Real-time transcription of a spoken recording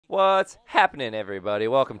What's happening, everybody?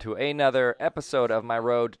 Welcome to another episode of My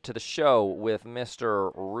Road to the Show with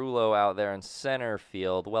Mr. Rullo out there in center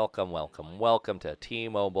field. Welcome, welcome, welcome to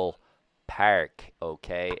T-Mobile Park,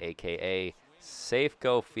 okay, a.k.a.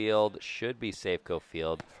 Safeco Field. Should be Safeco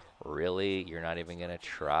Field. Really? You're not even going to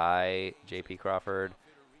try, J.P. Crawford?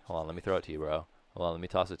 Hold on, let me throw it to you, bro. Hold on, let me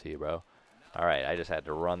toss it to you, bro. All right, I just had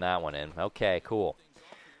to run that one in. Okay, cool.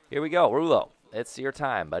 Here we go, Rullo. It's your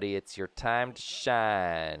time, buddy. It's your time to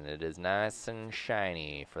shine. It is nice and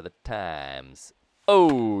shiny for the times.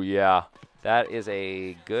 Oh, yeah. That is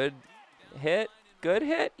a good hit. Good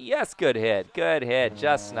hit? Yes, good hit. Good hit.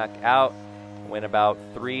 Just snuck out. Went about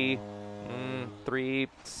 340.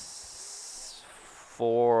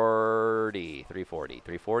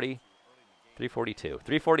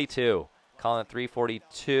 342. Calling it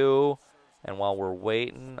 342. And while we're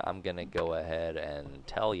waiting, I'm going to go ahead and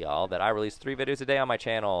tell y'all that I release 3 videos a day on my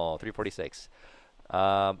channel, 346.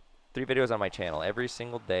 3 videos on my channel every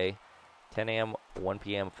single day, 10 a.m., 1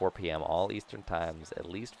 p.m., 4 p.m., all Eastern times. At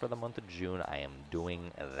least for the month of June, I am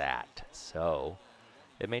doing that. So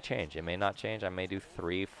it may change. It may not change. I may do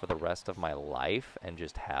 3 for the rest of my life and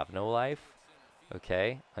just have no life,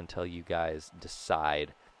 okay, until you guys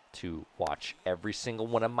decide to watch every single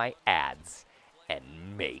one of my ads and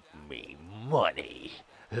make me money.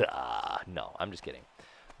 No, I'm just kidding.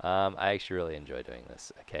 I actually really enjoy doing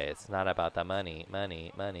this. Okay, it's not about the money.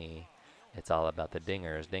 It's all about the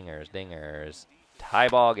dingers. Tie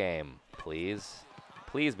ball game, please.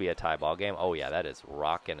 Please be a tie ball game. Oh yeah, that is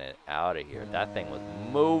rocking it out of here. That thing was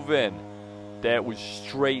moving. That was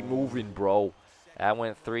straight moving, bro. That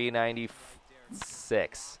went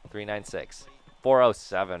 396.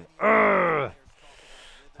 407. Ugh.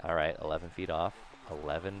 All right, 11 feet off.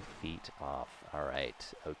 11 feet off. All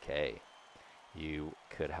right, okay. You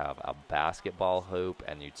could have a basketball hoop,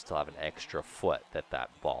 and you'd still have an extra foot that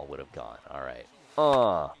ball would have gone. All right.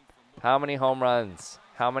 How many home runs?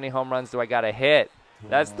 How many home runs do I got to hit?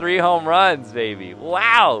 That's 3 home runs, baby.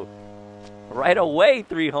 Wow. Right away,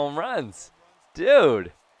 3 home runs.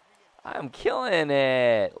 Dude, I'm killing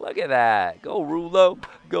it. Look at that. Go, Rullo.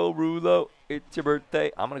 Go, Rullo. It's your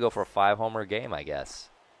birthday. I'm going to go for a 5-homer game, I guess.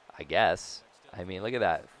 I mean, look at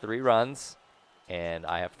that. 3 runs, and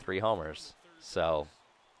I have 3 homers. So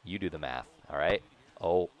you do the math, all right?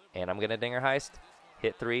 Oh, and I'm going to dinger heist.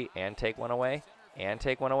 Hit 3 and take 1 away. Come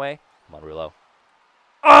on, Rullo.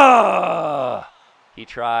 Ah! He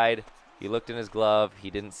tried. He looked in his glove.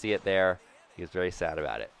 He didn't see it there. He was very sad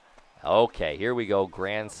about it. Okay, here we go.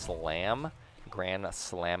 Grand slam. Grand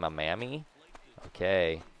slam-a-mammy.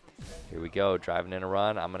 Okay. Here we go. Driving in a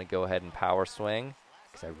run. I'm going to go ahead and power swing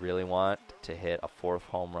because I really want to hit a 4th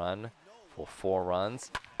home run for 4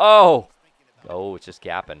 runs. Oh! Oh, it's just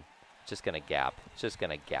gapping. It's just going to gap. It's just going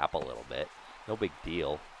to gap a little bit. No big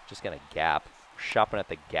deal. Just going to gap. Shopping at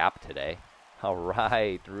the Gap today. All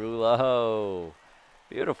right, Rullo.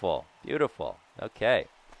 Beautiful. Beautiful. Okay.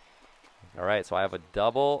 All right, so I have a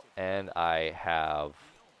double, and I have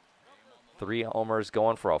 3 homers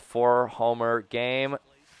going for a 4-homer game.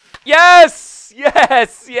 Yes!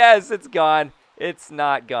 Yes! Yes! It's gone. It's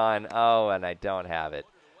not gone. Oh, and I don't have it.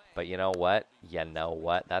 But you know what?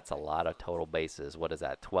 That's a lot of total bases. What is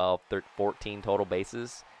that? 12, 13, 14 total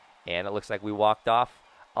bases? And it looks like we walked off.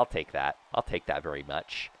 I'll take that. I'll take that very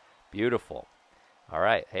much. Beautiful. All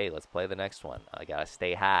right. Hey, let's play the next one. I got to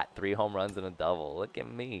stay hot. 3 home runs and a double. Look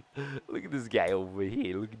at me. Look at this guy over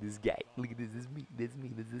here. Look at this guy. Look at this. This is me.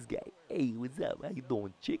 This is this guy. Hey, what's up? How you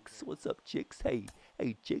doing, chicks? What's up, chicks? Hey,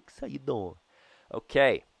 chicks. How you doing?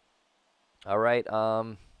 Okay. All right.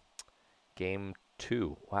 Game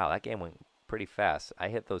 2. Wow, that game went pretty fast. I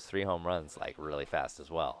hit those 3 home runs like really fast as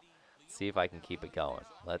well. Let's see if I can keep it going.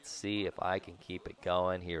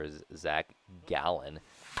 Here is Zach Gallen.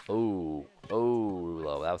 Oh,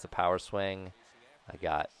 Rullo. That was a power swing. I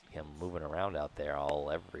got him moving around out there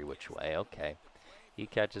every which way. Okay. He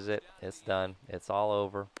catches it. It's done. It's all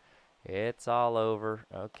over.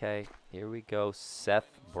 Okay. Here we go.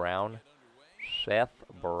 Seth Brown.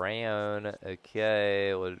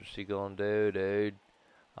 Okay. What is she going to do, dude?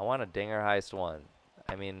 I want a dinger heist one.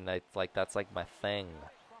 I mean, that's like my thing.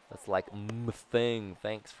 That's like my thing.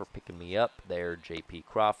 Thanks for picking me up there, J.P.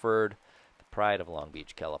 Crawford. The pride of Long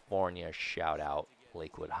Beach, California. Shout out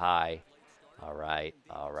Lakewood High. All right.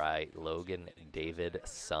 Logan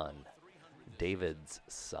David's son.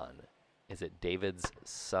 Is it David's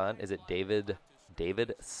son? Is it David's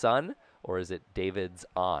son? Or is it David's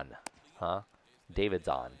on? Huh? David's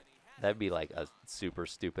on. That'd be like a super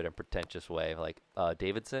stupid and pretentious way of like,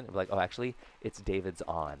 Davidson? Like, oh, actually, it's David's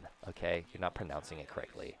on. Okay? You're not pronouncing it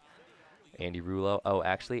correctly. AndyRullo. Oh,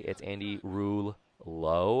 actually, it's AndyRullo.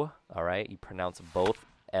 All right, you pronounce both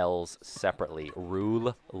L's separately.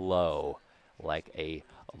 Rule-lo, like a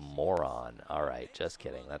moron. All right, just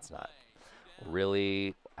kidding. That's not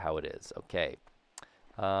really how it is. Okay.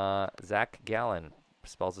 Zach Gallen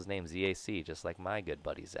spells his name Z-A-C, just like my good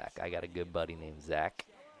buddy Zach. I got a good buddy named Zach,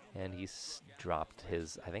 and he's dropped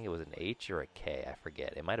his, I think it was an H or a K, I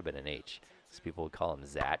forget. It might have been an H, so people would call him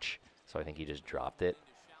Zach, so I think he just dropped it.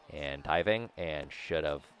 And diving, and should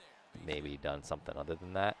have maybe done something other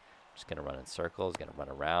than that. I'm just going to run in circles, going to run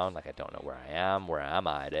around like I don't know where I am. Where am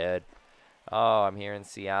I, dude? Oh, I'm here in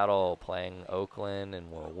Seattle playing Oakland,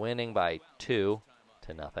 and we're winning by 2-0.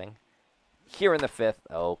 Here in the 5th.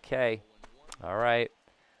 Okay. All right.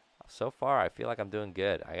 So far, I feel like I'm doing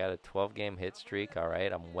good. I got a 12-game hit streak. All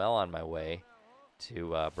right. I'm well on my way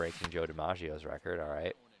to breaking Joe DiMaggio's record. All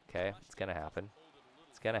right. Okay. It's going to happen.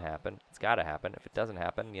 It's going to happen. It's got to happen. If it doesn't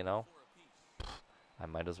happen, you know, I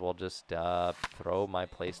might as well just throw my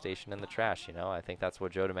PlayStation in the trash, you know. I think that's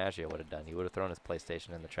what Joe DiMaggio would have done. He would have thrown his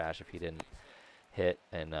PlayStation in the trash if he didn't hit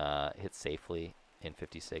and hit safely in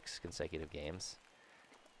 56 consecutive games.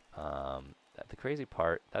 The crazy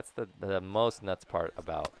part, that's the most nuts part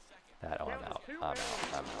about that. Oh, I'm out.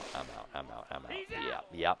 I'm out.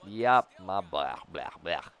 Yep. My blah, blah,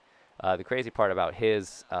 blah. The crazy part about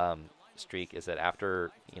his streak is that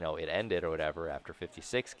after, you know, it ended or whatever, after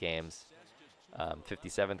 56 games,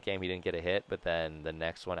 57th game he didn't get a hit, but then the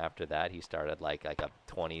next one after that he started like a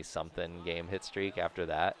 20-something game hit streak after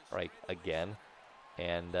that, right, again.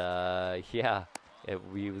 And yeah,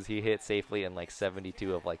 he hit safely in like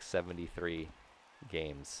 72 of like 73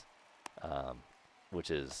 games,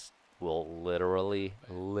 which will literally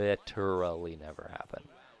never happen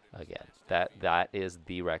again. That is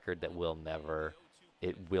the record that will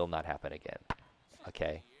not happen again.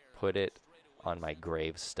 Okay, put it on my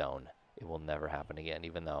gravestone. It will never happen again,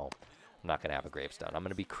 even though I'm not going to have a gravestone. I'm going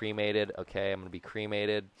to be cremated, okay? I'm going to be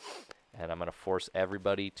cremated, and I'm going to force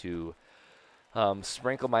everybody to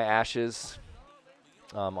sprinkle my ashes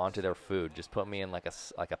onto their food. Just put me in like a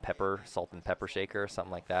salt and pepper shaker or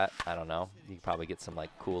something like that. I don't know. You can probably get some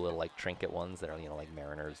like cool little like trinket ones that are, you know, like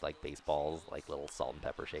Mariners, like baseballs, like little salt and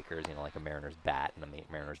pepper shakers, you know, like a Mariners bat and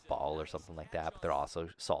a Mariners ball or something like that. But they're also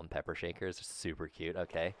salt and pepper shakers. They're super cute,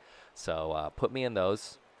 okay? So put me in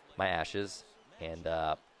those, my ashes, and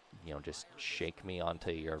you know, just shake me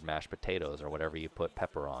onto your mashed potatoes or whatever you put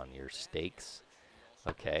pepper on, your steaks,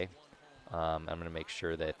 okay? I'm going to make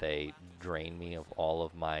sure that they drain me of all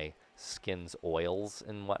of my skin's oils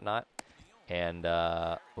and whatnot. And,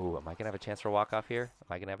 ooh, am I going to have a chance for a walk-off here? Am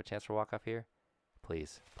I going to have a chance for a walk-off here?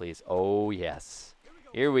 Please, please. Oh, yes.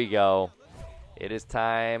 Here we go. It is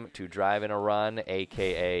time to drive in a run,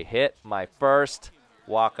 a.k.a. hit my first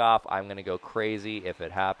walk-off. I'm going to go crazy if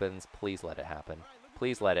it happens. Please let it happen.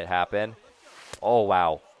 Please let it happen. Oh,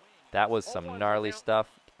 wow. That was some gnarly stuff.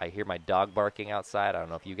 I hear my dog barking outside. I don't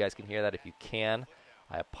know if you guys can hear that. If you can,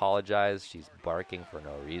 I apologize. She's barking for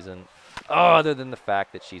no reason other than the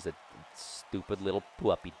fact that she's a stupid little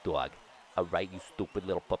puppy dog. All right, you stupid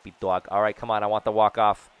little puppy dog. All right, come on. I want the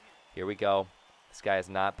walk-off. Here we go. This guy is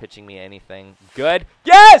not pitching me anything good.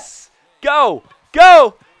 Yes! Go!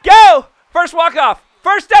 Go! Go! First walk-off.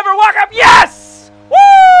 First ever walk-off. Yes!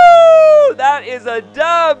 Woo! That is a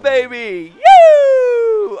dub, baby.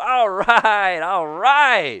 Yoo! All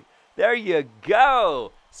right. There you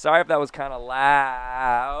go. Sorry if that was kind of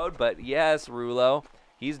loud, but yes, Rullo,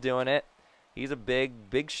 he's doing it. He's a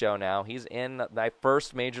big show now. He's in my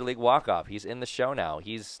first Major League walk-off. He's in the show now.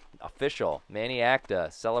 He's official. Manny Acta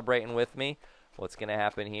celebrating with me. What's going to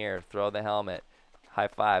happen here? Throw the helmet. High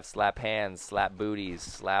five. Slap hands. Slap booties.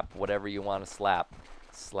 Slap whatever you want to slap.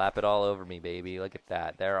 Slap it all over me, baby. Look at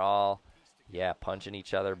that. They're all, yeah, punching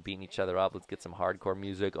each other, beating each other up. Let's get some hardcore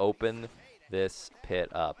music. Open this pit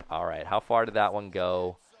up. All right. How far did that one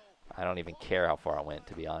go? I don't even care how far it went,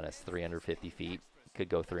 to be honest. 350 feet. Could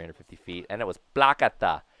go 350 feet. And it was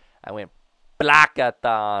placata. I went placata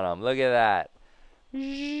on them. Look at that.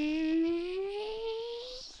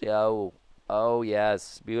 Oh,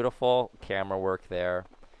 yes. Beautiful camera work there.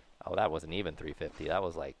 Oh, that wasn't even 350. That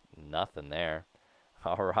was like nothing there.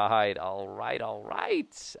 All right.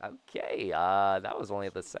 Okay. That was only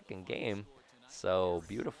the second game. So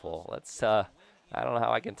beautiful. Let's, I don't know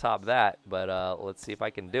how I can top that, but let's see if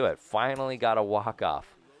I can do it. Finally got a walk-off.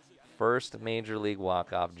 First Major League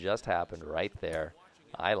walk-off just happened right there.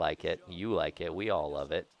 I like it. You like it. We all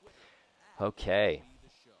love it. Okay.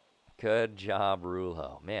 Good job,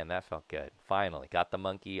 Rullo. Man, that felt good. Finally got the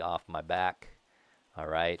monkey off my back. All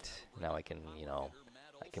right. Now I can, you know,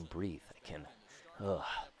 I can breathe. I can,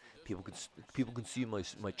 people can see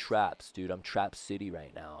my traps, dude. I'm Trap City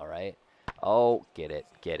right now, all right? Oh, get it,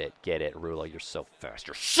 Rulo. You're so fast.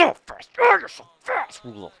 You're so fast. Oh, you're so fast,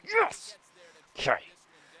 Rulo. Yes.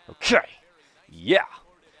 Okay. Yeah.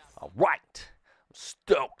 All right. I'm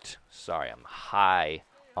stoked. Sorry, I'm high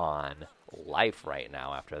on life right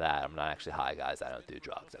now after that. I'm not actually high, guys. I don't do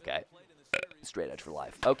drugs, okay? Straight edge for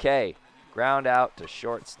life. Okay. Ground out to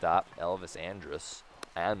shortstop, Elvis Andrus.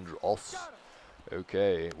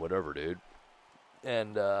 Okay, whatever, dude.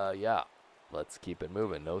 And, yeah. Let's keep it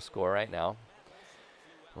moving. No score right now.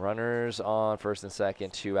 Runners on first and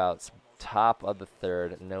second, 2 outs. Top of the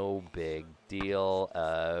third. No big deal.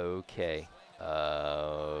 Okay.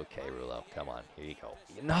 Okay, Rulo. Come on. Here you go.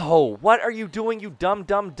 No. What are you doing, you dumb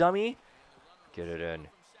dummy? Get it in.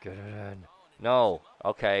 Get it in. No.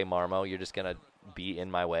 Okay, Marmo. You're just going to be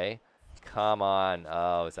in my way. Come on.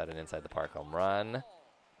 Oh, is that an inside the park home run?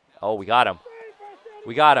 Oh, we got him.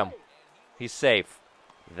 We got him. He's safe.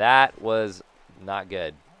 That was not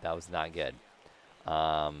good. That was not good.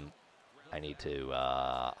 I need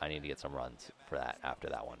to get some runs for that after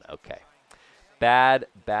that one. Okay. Bad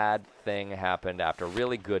thing happened after a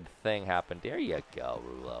really good thing happened. There you go,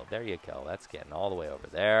 Rulo. There you go. That's getting all the way over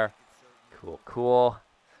there. Cool.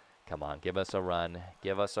 Come on, give us a run.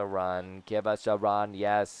 Give us a run. Give us a run.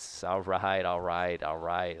 Yes. All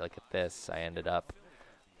right. Look at this. I ended up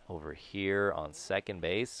over here on second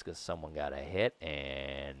base because someone got a hit,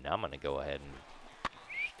 and I'm going to go ahead and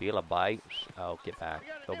steal a bite. Oh, get back.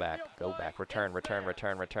 Go back. Return.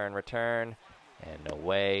 And no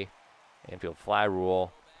way. Infield fly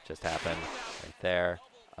rule just happened right there.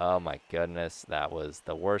 Oh, my goodness. That was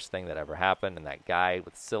the worst thing that ever happened. And that guy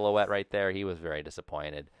with silhouette right there, he was very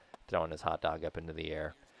disappointed, throwing his hot dog up into the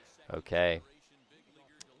air. Okay.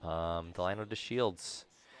 Delano DeShields.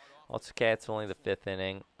 Well, it's okay. It's only the 5th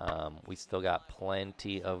inning. We still got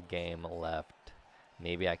plenty of game left.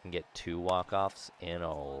 Maybe I can get 2 walk-offs in a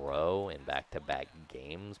row in back-to-back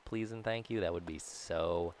games, please and thank you. That would be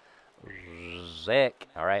so sick.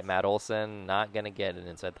 All right, Matt Olson, not going to get an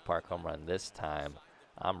inside the park home run this time.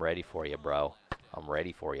 I'm ready for you, bro. I'm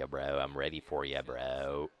ready for you, bro.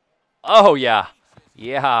 Oh, yeah.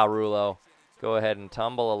 Yeah, Rulo. Go ahead and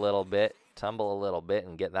tumble a little bit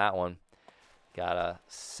and get that one. Gotta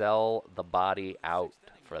sell the body out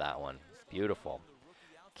for that one. Beautiful.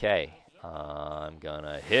 Okay. I'm going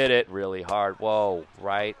to hit it really hard. Whoa,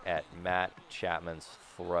 right at Matt Chapman's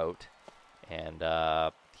throat. And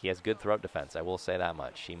he has good throat defense. I will say that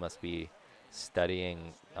much. He must be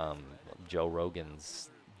studying Joe Rogan's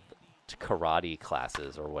karate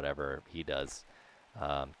classes or whatever he does.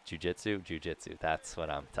 Jiu-jitsu. That's what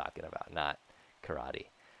I'm talking about, not karate.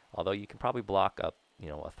 Although you can probably block up,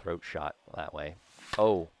 a throat shot that way.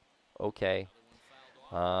 Oh, okay.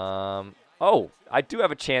 Oh, I do have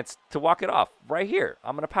a chance to walk it off right here.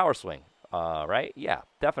 I'm going to power swing. Right? Yeah,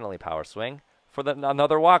 definitely power swing for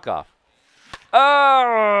another walk-off.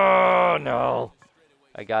 Oh, no.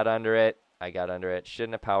 I got under it.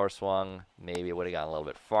 Shouldn't have power swung. Maybe it would have gotten a little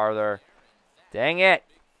bit farther. Dang it.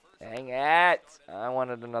 I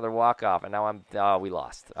wanted another walk-off, and now we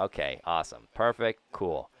lost. Okay, awesome. Perfect.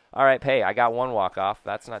 Cool. All right, hey, I got 1 walk-off.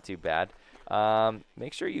 That's not too bad.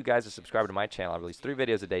 Make sure you guys are subscribed to my channel. I release 3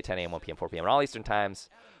 videos a day, 10 a.m., 1 p.m., 4 p.m., and all Eastern times.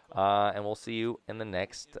 And we'll see you in the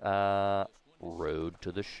next Road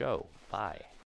to the Show. Bye.